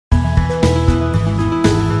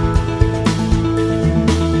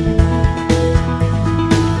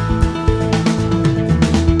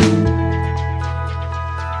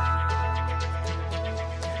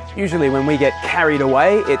Usually when we get carried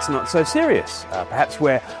away, it's not so serious. Perhaps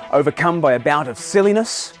we're overcome by a bout of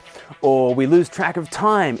silliness, or we lose track of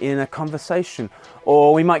time in a conversation,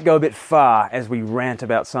 or we might go a bit far as we rant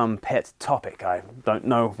about some pet topic. I don't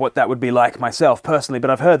know what that would be like myself personally,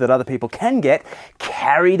 but I've heard that other people can get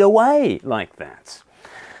carried away like that.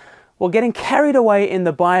 Well, getting carried away in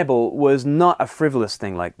the Bible was not a frivolous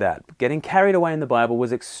thing like that. Getting carried away in the Bible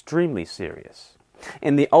was extremely serious.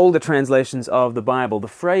 In the older translations of the Bible, the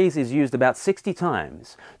phrase is used about 60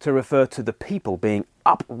 times to refer to the people being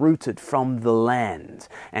uprooted from the land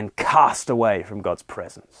and cast away from God's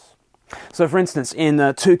presence. So, for instance,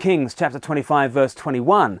 in 2 Kings chapter 25, verse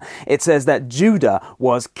 21, it says that Judah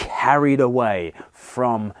was carried away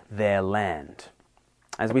from their land.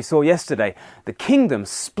 As we saw yesterday, the kingdom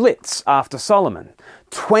splits after Solomon.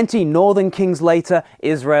 20 northern kings later,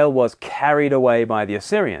 Israel was carried away by the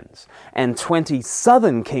Assyrians. And 20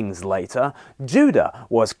 southern kings later, Judah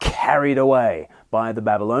was carried away by the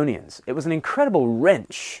Babylonians. It was an incredible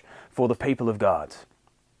wrench for the people of God.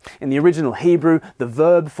 In the original Hebrew, the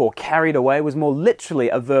verb for carried away was more literally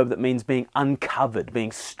a verb that means being uncovered,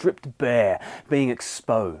 being stripped bare, being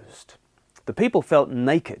exposed. The people felt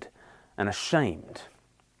naked and ashamed.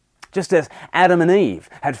 Just as Adam and Eve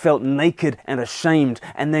had felt naked and ashamed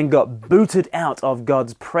and then got booted out of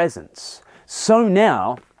God's presence, so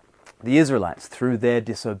now the Israelites, through their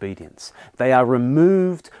disobedience, they are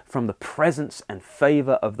removed from the presence and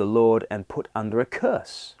favor of the Lord and put under a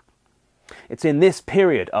curse. It's in this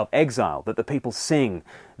period of exile that the people sing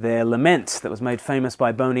their lament that was made famous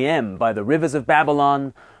by Boney M. By the rivers of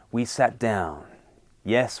Babylon, we sat down.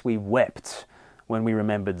 Yes, we wept when we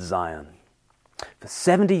remembered Zion. For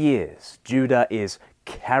 70 years, Judah is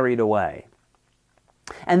carried away.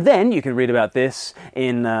 And then you can read about this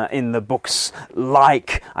in the books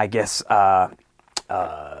like,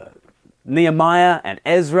 Nehemiah and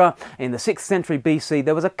Ezra. In the 6th century BC,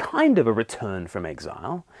 there was a kind of a return from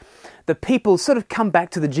exile. The people sort of come back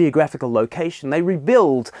to the geographical location. They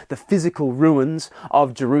rebuild the physical ruins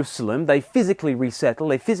of Jerusalem. They physically resettle.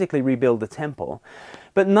 They physically rebuild the temple.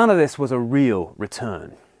 But none of this was a real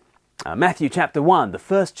return. Matthew chapter 1, the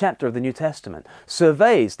first chapter of the New Testament,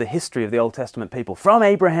 surveys the history of the Old Testament people from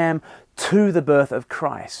Abraham to the birth of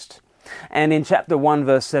Christ. And in chapter 1,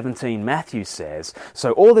 verse 17, Matthew says,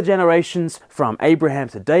 so all the generations from Abraham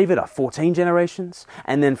to David are 14 generations,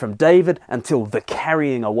 and then from David until the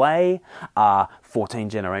carrying away are 14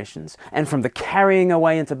 generations, and from the carrying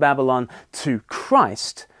away into Babylon to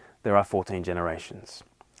Christ, there are 14 generations.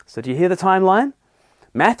 So do you hear the timeline?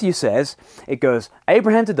 Matthew says it goes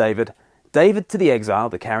Abraham to David, David to the exile,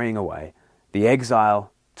 the carrying away, the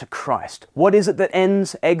exile to Christ. What is it that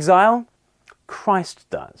ends exile? Christ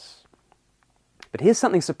does. But here's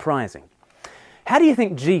something surprising. How do you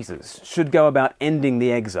think Jesus should go about ending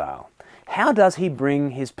the exile? How does he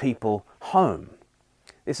bring his people home?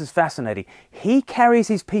 This is fascinating. He carries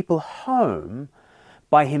his people home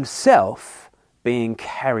by himself being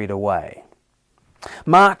carried away.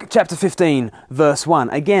 Mark chapter 15, verse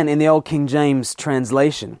 1, again in the Old King James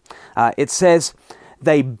translation, it says,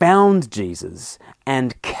 they bound Jesus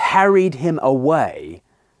and carried him away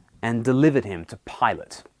and delivered him to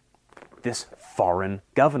Pilate, this foreign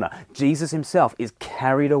governor. Jesus himself is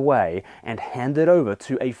carried away and handed over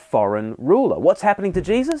to a foreign ruler. What's happening to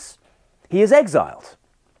Jesus? He is exiled.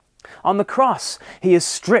 On the cross, he is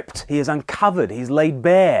stripped, he is uncovered, he's laid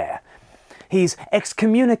bare. He's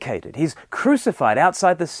excommunicated. He's crucified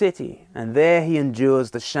outside the city. And there he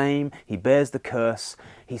endures the shame. He bears the curse.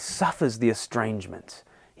 He suffers the estrangement.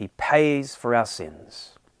 He pays for our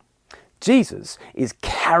sins. Jesus is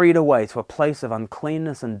carried away to a place of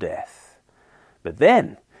uncleanness and death. But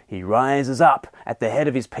then he rises up at the head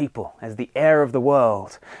of his people as the heir of the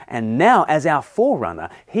world. And now as our forerunner,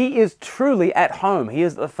 he is truly at home. He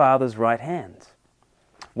is at the Father's right hand.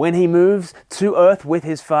 When he moves to earth with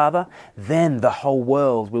his Father, then the whole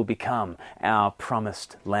world will become our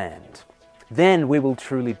promised land. Then we will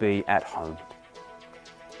truly be at home.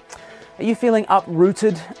 Are you feeling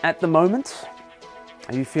uprooted at the moment?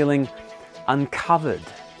 Are you feeling uncovered,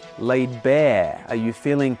 laid bare? Are you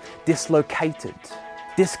feeling dislocated,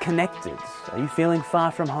 disconnected? Are you feeling far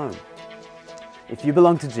from home? If you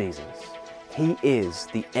belong to Jesus, he is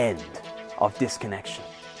the end of disconnection.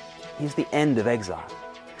 He is the end of exile.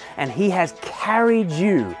 And he has carried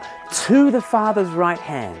you to the Father's right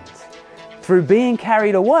hand. Through being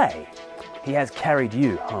carried away, he has carried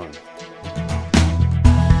you home.